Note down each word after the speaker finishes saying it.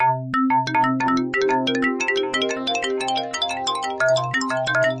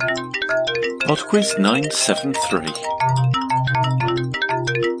PodQuiz 973.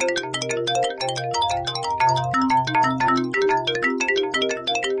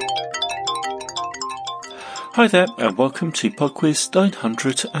 Hi there and welcome to PodQuiz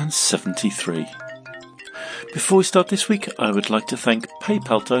 973. Before we start this week, I would like to thank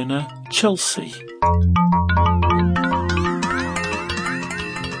PayPal donor Chelsea.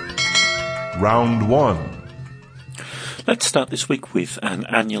 Round 1. Let's start this week with an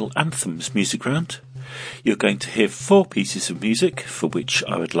annual anthems music round. You're going to hear 4 pieces of music for which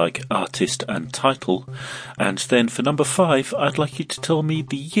I would like artist and title, and then for number 5 I'd like you to tell me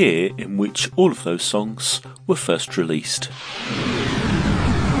the year in which all of those songs were first released.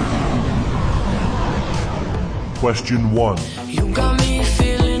 Question 1. You got me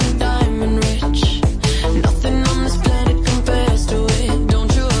feeling diamond rich. Nothing on this planet compares to it.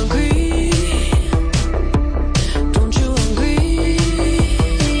 Don't you agree? Don't you agree?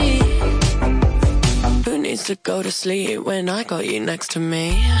 Who needs to go to sleep when I got you next to me?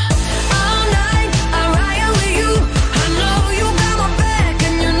 All night I ride with you. I know you got my back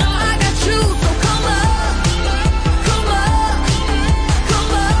and you know I got you. So come on, come on,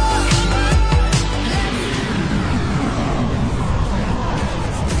 come on.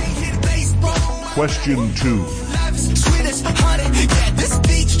 Question 2. Life's sweet as honey. Yeah, this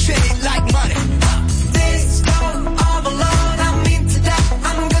beach treated like money. This don't all belong. I'm into that.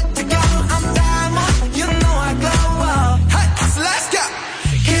 I'm good to go. I'm diamond. You know I glow. Hey, so let's go.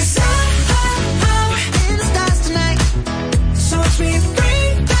 'Cause I'm in the stars tonight. So watch me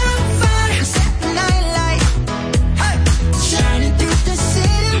bring down fire. Set the night light. Hey, shining through the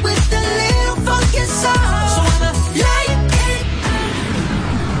city with a little funky soul. So I'ma light it.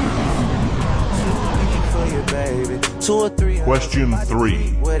 Baby. 2 or 3. Question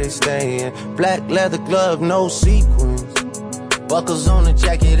 3. Where they stayin'? Black leather glove, no sequins. Buckles on the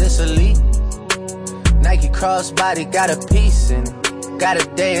jacket, it's elite. Nike crossbody got a piece in it. Gotta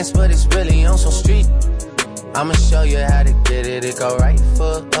dance, but it's really on some street. I'ma show you how to get it. It go right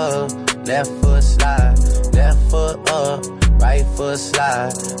foot up, left foot slide, left foot up, right foot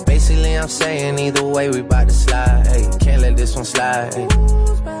slide. Basically, I'm saying either way we bout to slide. Hey, can't let this one slide. Hey.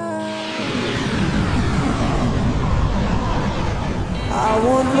 I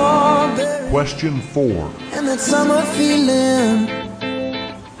want more, baby. Question 4. And that summer feeling,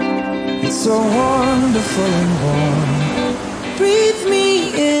 it's so wonderful and warm. Breathe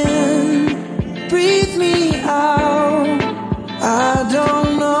me in, breathe me out. I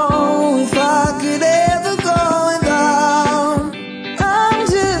don't know if I could ever go without. I'm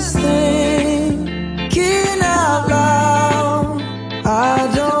just thinking out loud. I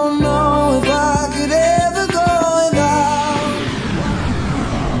don't know if I could ever go without.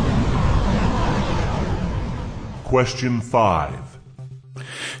 Question 5.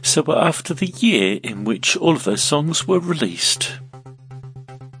 So we're after the year in which all of those songs were released.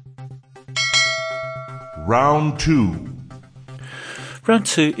 Round 2. Round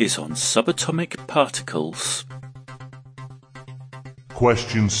 2 is on subatomic particles.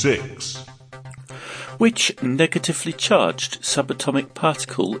 Question 6. Which negatively charged subatomic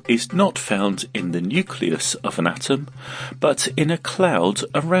particle is not found in the nucleus of an atom, but in a cloud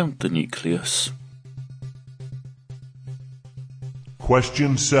around the nucleus?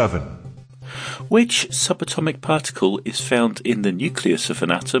 Question 7. Which subatomic particle is found in the nucleus of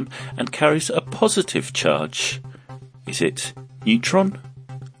an atom and carries a positive charge? Is it neutron,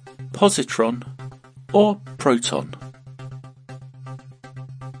 positron, or proton?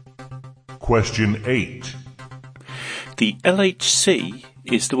 Question 8. The LHC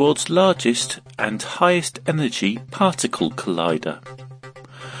is the world's largest and highest energy particle collider.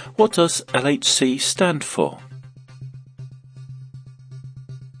 What does LHC stand for?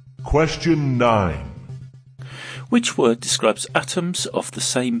 Question 9. Which word describes atoms of the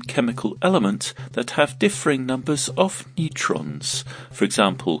same chemical element that have differing numbers of neutrons? For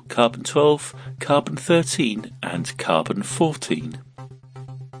example, carbon-12, carbon-13 and carbon-14.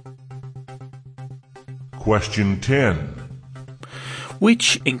 Question 10.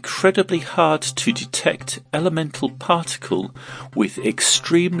 Which incredibly hard to detect elemental particle with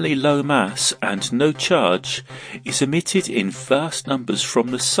extremely low mass and no charge is emitted in vast numbers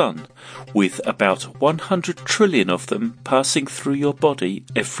from the sun, with about 100 trillion of them passing through your body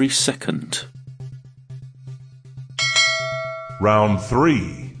every second? Round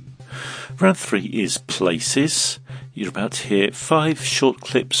 3. Round 3 is places. You're about to hear 5 short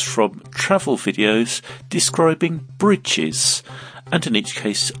clips from travel videos describing bridges. And in each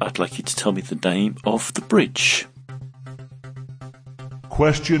case, I'd like you to tell me the name of the bridge.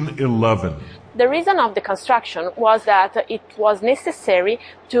 Question 11. The reason of the construction was that it was necessary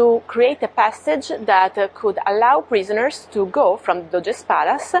to create a passage that could allow prisoners to go from the Doge's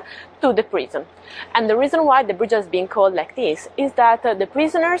palace to the prison. And the reason why the bridge has been called like this is that the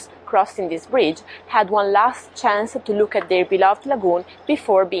prisoners crossing this bridge had one last chance to look at their beloved lagoon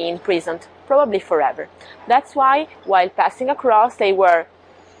before being imprisoned, probably forever. That's why, while passing across, they were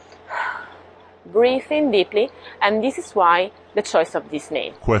breathing deeply, and this is why the choice of this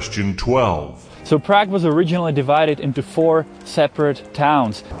name. Question 12. So Prague was originally divided into 4 separate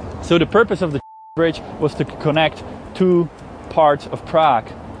towns. So the purpose of the bridge was to connect 2 parts of Prague.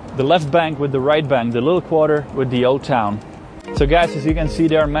 The left bank with the right bank, the little quarter with the old town. So guys, as you can see,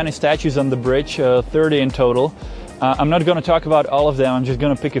 there are many statues on the bridge, 30 in total. I'm not going to talk about all of them, I'm just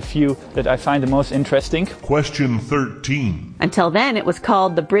going to pick a few that I find the most interesting. Question 13. Until then, it was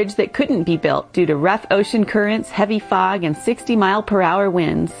called the bridge that couldn't be built due to rough ocean currents, heavy fog, and 60-mile-per-hour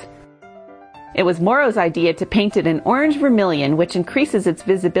winds. It was Morrow's idea to paint it in orange vermilion, which increases its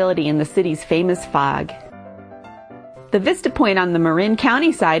visibility in the city's famous fog. The vista point on the Marin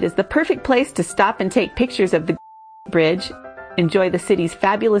County side is the perfect place to stop and take pictures of the bridge, enjoy the city's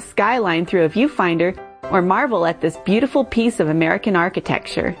fabulous skyline through a viewfinder, or marvel at this beautiful piece of American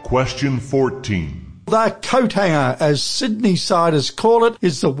architecture. Question 14. The coat hanger, as Sydney-siders call it,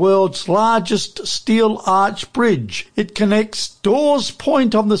 is the world's largest steel arch bridge. It connects Dawes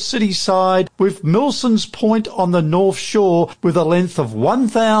Point on the city side with Milson's Point on the north shore with a length of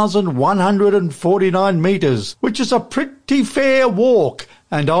 1,149 metres, which is a pretty fair walk,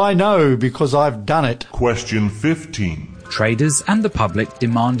 and I know because I've done it. Question 15. Traders and the public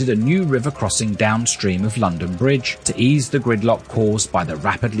demanded a new river crossing downstream of London Bridge to ease the gridlock caused by the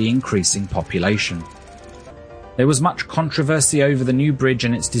rapidly increasing population. There was much controversy over the new bridge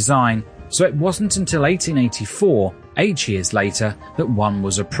and its design, so it wasn't until 1884, 8 years later, that one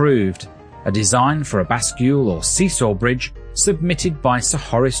was approved, a design for a bascule or seesaw bridge submitted by Sir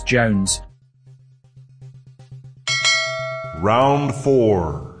Horace Jones. Round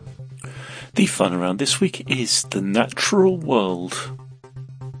 4. The fun around this week is the natural world.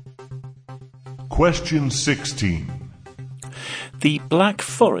 Question 16. The Black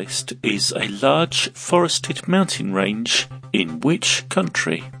Forest is a large forested mountain range in which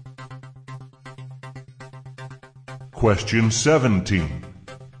country? Question 17.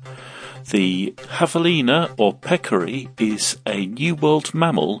 The javelina or peccary is a New World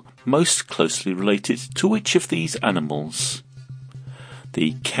mammal most closely related to which of these animals?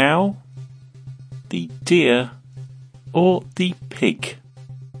 The cow, the deer, or the pig?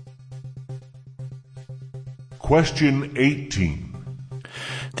 Question 18.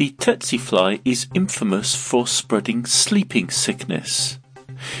 The tsetse fly is infamous for spreading sleeping sickness.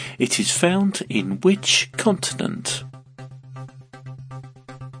 It is found in which continent?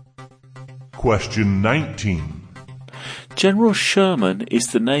 Question 19. General Sherman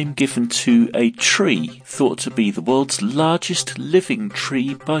is the name given to a tree thought to be the world's largest living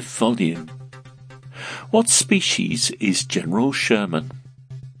tree by volume. What species is General Sherman?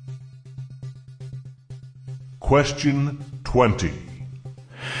 Question 20.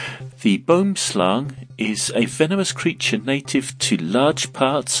 The boomslang is a venomous creature native to large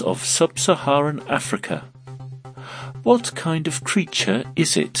parts of sub-Saharan Africa. What kind of creature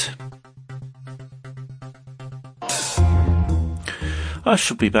is it? I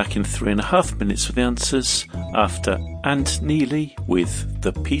shall be back in 3.5 minutes with the answers after Ant Neely with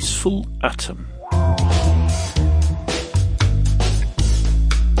The Peaceful Atom.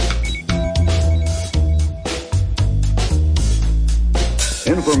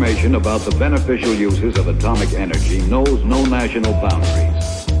 Information about the beneficial uses of atomic energy knows no national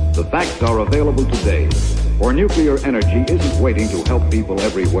boundaries. The facts are available today, for nuclear energy isn't waiting to help people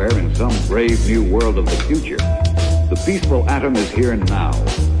everywhere in some brave new world of the future. The peaceful atom is here now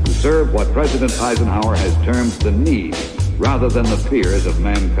to serve what President Eisenhower has termed the needs rather than the fears of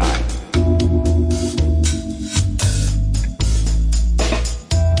mankind.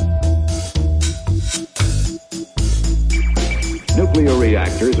 Nuclear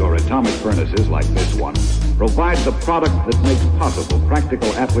reactors or atomic furnaces like this one provide the product that makes possible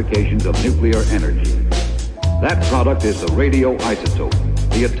practical applications of nuclear energy. That product is the radioisotope,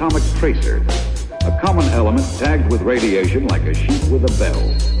 the atomic tracer, a common element tagged with radiation like a sheep with a bell.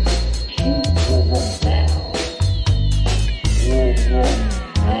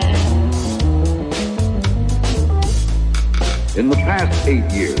 In the past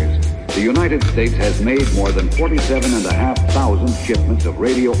 8 years, the United States has made more than 47,500 shipments of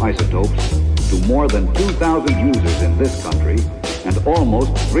radioisotopes to more than 2,000 users in this country and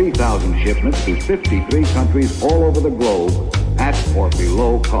almost 3,000 shipments to 53 countries all over the globe at or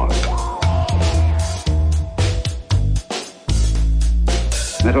below cost.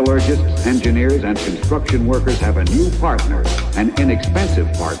 Metallurgists, engineers, and construction workers have a new partner, an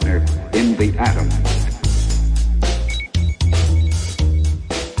inexpensive partner, in the atom.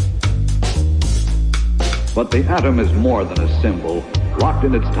 But the atom is more than a symbol. Locked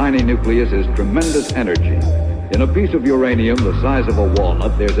in its tiny nucleus is tremendous energy. In a piece of uranium the size of a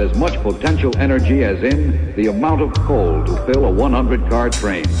walnut, there's as much potential energy as in the amount of coal to fill a 100-car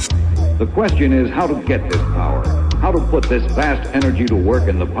train. The question is how to get this power, how to put this vast energy to work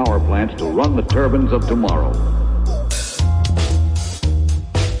in the power plants to run the turbines of tomorrow.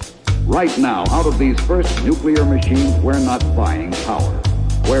 Right now, out of these first nuclear machines, we're not buying power.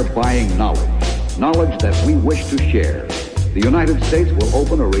 We're buying knowledge. Knowledge that we wish to share. The United States will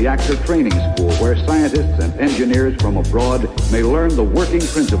open a reactor training school where scientists and engineers from abroad may learn the working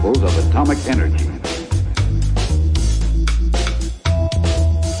principles of atomic energy.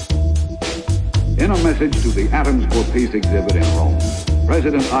 In a message to the Atoms for Peace exhibit in Rome,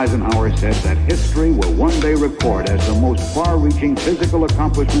 President Eisenhower said that history will one day record as the most far-reaching physical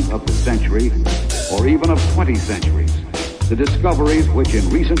accomplishment of the century, or even of 20 centuries, the discoveries which in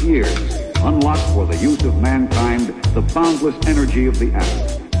recent years unlocked for the use of mankind the boundless energy of the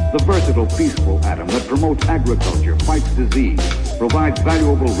atom, the versatile, peaceful atom that promotes agriculture, fights disease, provides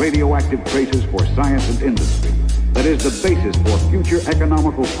valuable radioactive traces for science and industry, that is the basis for future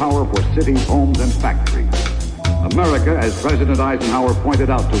economical power for cities, homes, and factories. America, as President Eisenhower pointed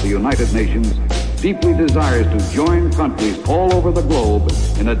out to the United Nations, deeply desires to join countries all over the globe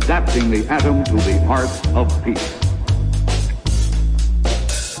in adapting the atom to the art of peace.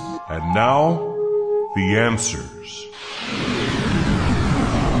 And now, the answers.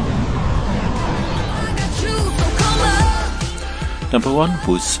 Number 1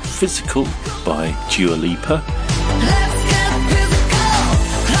 was Physical by Dua Lipa.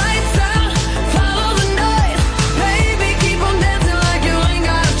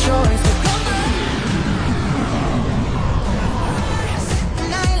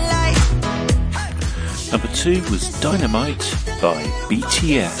 Number 2 was Dynamite by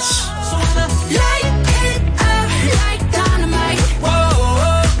BTS.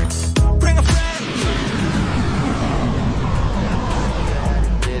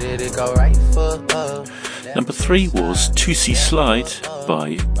 Number 3 was Tootsie Slide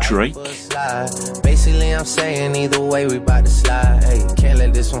by Drake. Basically, I'm saying either way we bout to slide. Hey, can't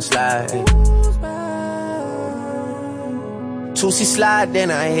let this one slide. Hey. Tootsie Slide,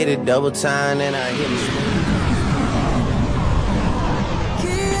 then I hit it double time, then I hit it.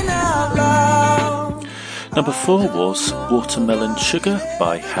 Number 4 was Watermelon Sugar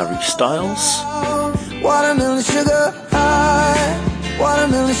by Harry Styles. Watermelon sugar high,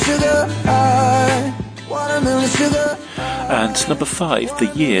 watermelon sugar high, watermelon sugar. And number 5, the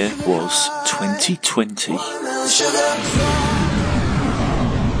year was 2020.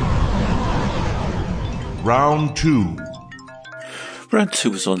 Round 2. Round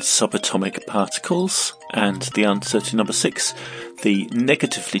 2 was on subatomic particles, and the answer to number 6, the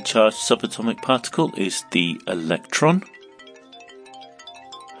negatively charged subatomic particle, is the electron.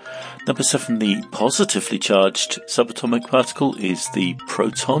 Number 7, the positively charged subatomic particle, is the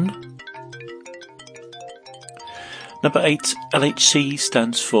proton. Number 8, LHC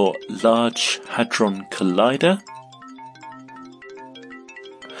stands for Large Hadron Collider.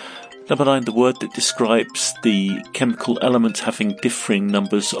 Number 9, the word that describes the chemical element having differing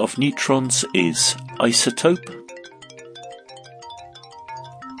numbers of neutrons is isotope.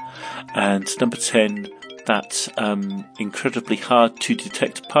 And number 10, that incredibly hard to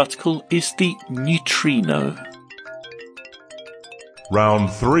detect particle is the neutrino.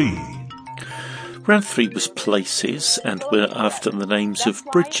 Round 3. Round 3 was places, and we're after the names of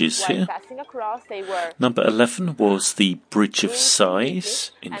bridges here. Number 11 was the Bridge of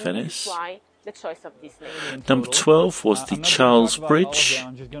Sighs in Venice. Number 12 was the Charles Bridge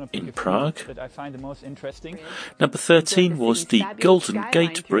in Prague. Number 13 was the Golden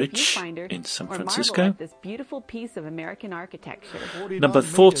Gate Bridge in San Francisco. Number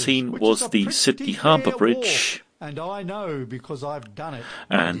 14 was the Sydney Harbour Bridge. And I know because I've done it.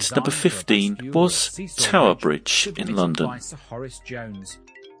 And number 15 was Tower Bridge in London.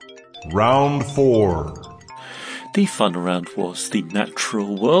 Round 4. The final round was the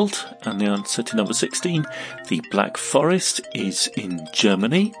natural world, and the answer to number 16, the Black Forest, is in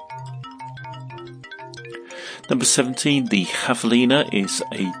Germany. Number 17, the javelina is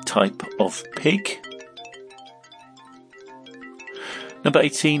a type of pig. Number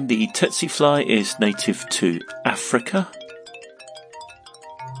 18, the tsetse fly is native to Africa.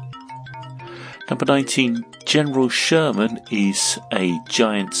 Number 19, General Sherman is a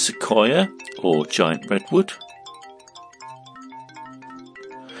giant sequoia or giant redwood.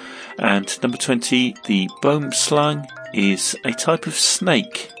 And number 20, the boomslang is a type of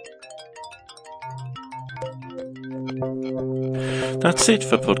snake. That's it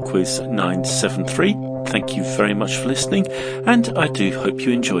for PodQuiz 973. Thank you very much for listening, and I do hope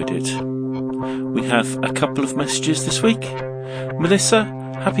you enjoyed it. We have a couple of messages this week. Melissa,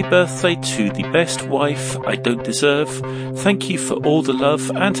 happy birthday to the best wife I don't deserve. Thank you for all the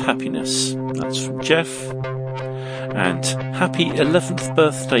love and happiness. That's from Jeff. And happy 11th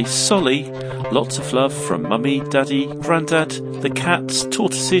birthday, Solly. Lots of love from Mummy, Daddy, Grandad, the cats,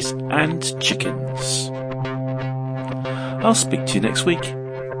 tortoises and chickens. I'll speak to you next week.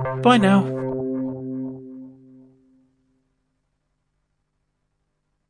 Bye now.